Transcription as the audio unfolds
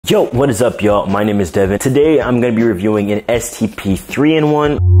Yo, what is up, y'all? My name is Devin. Today, I'm going to be reviewing an STP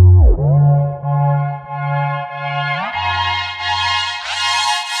 3-in-1.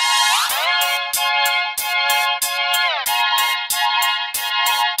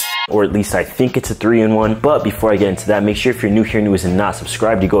 Or at least I think it's a 3-in-1. But before I get into that, make sure if you're new here and not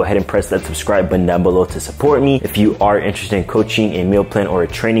subscribed, you go ahead and press that subscribe button down below to support me. If you are interested in coaching, a meal plan, or a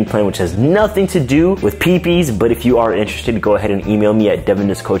training plan, which has nothing to do with peepees, but if you are interested, go ahead and email me at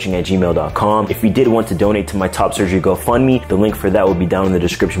devindoescoaching@gmail.com. If you did want to donate to my top surgery GoFundMe, the link for that will be down in the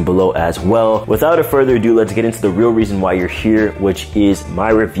description below as well. Without further ado, let's get into the real reason why you're here, which is my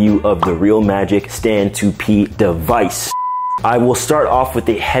review of the ReelMagik Stand to Pee device. I will start off with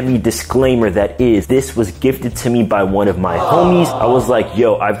a heavy disclaimer that is, this was gifted to me by one of my homies. I was like,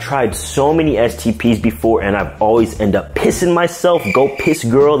 yo, I've tried so many STPs before and I've always end up pissing myself. Go piss,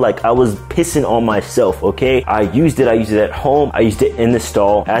 girl. Like, I was pissing on myself, okay? I used it at home. I used it in the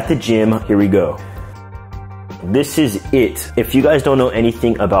stall, at the gym. Here we go. This is it. If you guys don't know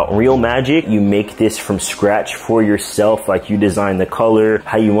anything about ReelMagik, you make this from scratch for yourself. Like, you design the color,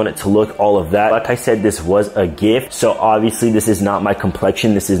 how you want it to look, all of that. Like I said, this was a gift. So obviously this is not my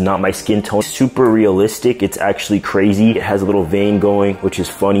complexion. This is not my skin tone. Super realistic. It's actually crazy. It has a little vein going, which is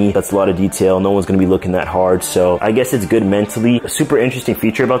funny. That's a lot of detail. No one's gonna be looking that hard. So I guess it's good mentally. A super interesting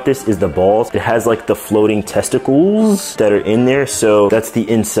feature about this is the balls. It has like the floating testicles that are in there. So that's the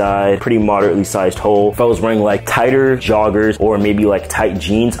inside, pretty moderately sized hole. If I was wearing like tighter joggers or maybe like tight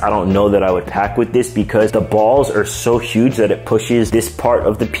jeans, I don't know that I would pack with this because the balls are so huge that it pushes this part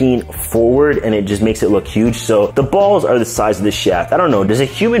of the peen forward and it just makes it look huge. So the balls are the size of the shaft. I don't know, does a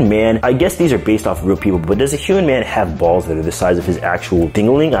human man, I guess these are based off real people, but does a human man have balls that are the size of his actual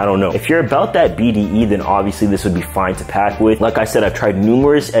dingling? I don't know. If you're about that BDE, then obviously this would be fine to pack with. Like I said, I've tried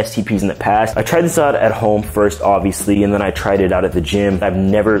numerous STPs in the past. I tried this out at home first, obviously, and then I tried it out at the gym. I've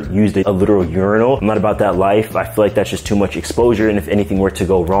never used a literal urinal. I'm not about that life. I feel like that's just too much exposure, and if anything were to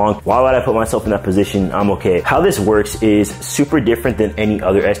go wrong, why would I put myself in that position? I'm okay. How this works is super different than any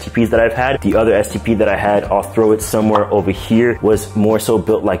other STPs that I've had. The other STP that I had, I'll throw it somewhere over here, was more so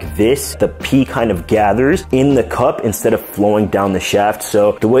built like this. The pee kind of gathers in the cup instead of flowing down the shaft.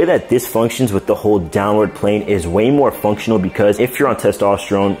 So the way that this functions with the whole downward plane is way more functional because if you're on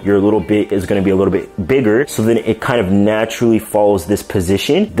testosterone, your little bit is going to be a little bit bigger. So then it kind of naturally follows this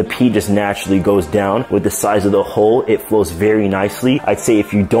position. The pee just naturally goes down with the size of the hole. It flows very nicely. I'd say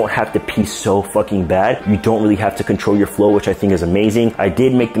if you don't have to pee so fucking bad, you don't really have to control your flow, which I think is amazing. I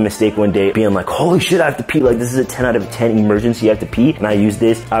did make the mistake one day being like, holy shit, I have to pee. Like, this is a 10 out of 10 emergency. You have to pee. And I used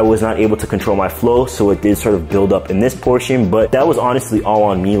this. I was not able to control my flow, so it did sort of build up in this portion, but that was honestly all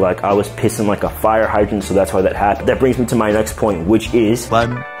on me. Like, I was pissing like a fire hydrant, so that's why that happened. That brings me to my next point, which is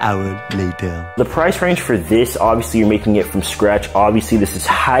 1 hour later. The price range for this, obviously you're making it from scratch. Obviously this is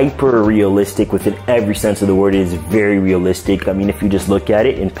hyper realistic within every sense of the word. It is very realistic. I mean, if you just look at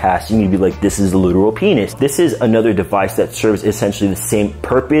it in passing, you'd be like, this is a literal penis. This is another device that serves essentially the same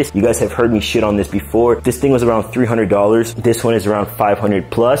purpose. You guys have heard me shit on this before. This thing was around $300. This one is around 500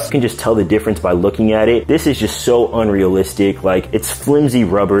 plus. You can just tell the difference by looking at it. This is just so unrealistic. Like, it's flimsy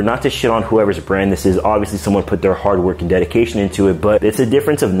rubber. Not to shit on whoever's brand this is. Obviously someone put their hard work and dedication into it, but it's a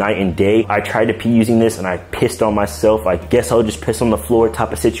difference of night and day. I tried to pee using this and I pissed on myself. I guess I'll just piss on the floor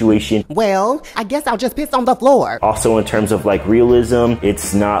type of situation. Well, I guess I'll just piss on the floor. Also, in terms of like realism,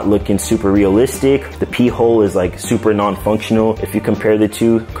 it's not looking super realistic. The pee hole is like super non-functional. If you compare the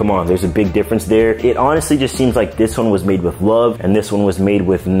two, come on, there's a big difference there. It honestly just seems like this one was made with love and this one was made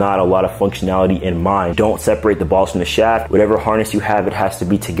with not a lot of functionality in mind. Don't separate the balls from the shaft. Whatever harness you have, it has to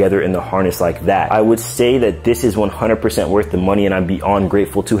be together in the harness like that. I would say that this is 100% worth the money, and I'm beyond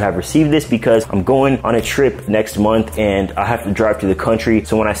grateful to have received this because I'm going on a trip next month and I have to drive to the country.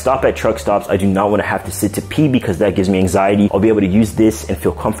 So when I stop at truck stops, I do not want to have to sit to pee because that gives me anxiety. I'll be able to use this and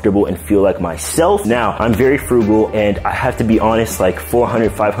feel comfortable and feel like myself. Now, I'm very frugal and I have to be honest, like $400,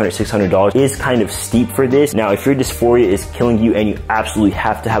 $500, $600 is kind of steep for this. Now, if your dysphoria is killing you and you absolutely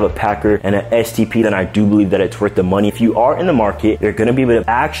have to have a packer and an STP, then I do believe that it's worth the money. If you are in the market, you're gonna be able to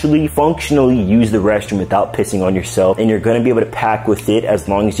actually functionally use the restroom without pissing on yourself, and you're gonna be able to pack with it as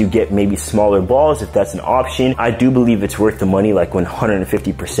long as you get maybe smaller balls, if that's an option. I do believe it's worth the money, like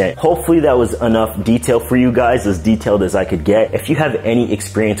 150%. Hopefully that was enough detail detail for you guys, as detailed as I could get. If you have any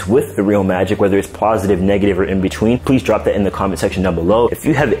experience with the ReelMagik, whether it's positive, negative, or in between, please drop that in the comment section down below. If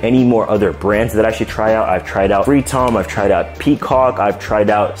you have any more other brands that I should try out, I've tried out Freetom, I've tried out Peacock, I've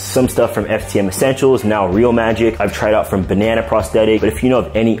tried out some stuff from FTM Essentials, now ReelMagik, I've tried out from Banana Prosthetic. But if you know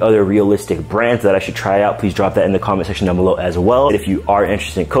of any other realistic brands that I should try out, please drop that in the comment section down below as well. And if you are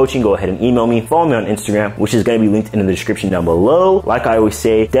interested in coaching, go ahead and email me, follow me on Instagram, which is going to be linked in the description down below. Like I always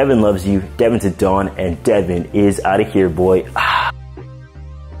say, Devin loves you, Devin's a Dawn, and Devin is out of here, boy.